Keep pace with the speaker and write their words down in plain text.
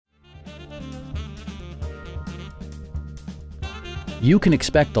You can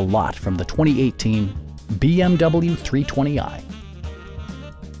expect a lot from the 2018 BMW 320i.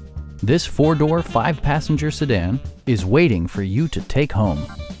 This four-door, five-passenger sedan is waiting for you to take home.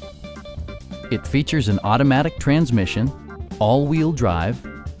 It features an automatic transmission, all-wheel drive,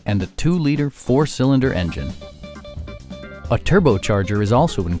 and a 2-liter four-cylinder engine. A turbocharger is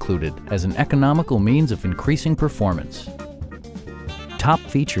also included as an economical means of increasing performance. Top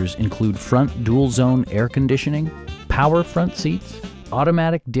features include front dual-zone air conditioning, power front seats,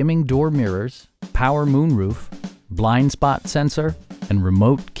 automatic dimming door mirrors, power moonroof, blind spot sensor, and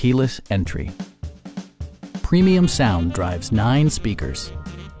remote keyless entry. Premium sound drives 9 speakers,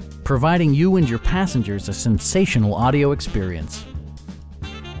 providing you and your passengers a sensational audio experience.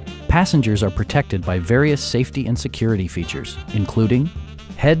 Passengers are protected by various safety and security features, including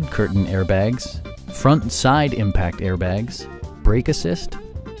head curtain airbags, front and side impact airbags, brake assist,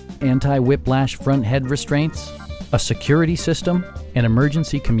 anti-whiplash front head restraints, a security system, an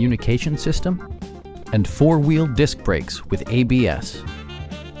emergency communication system, and 4-wheel disc brakes with ABS.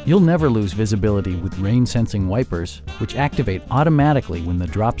 You'll never lose visibility with rain-sensing wipers, which activate automatically when the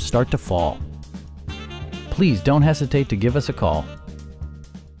drops start to fall. Please don't hesitate to give us a call.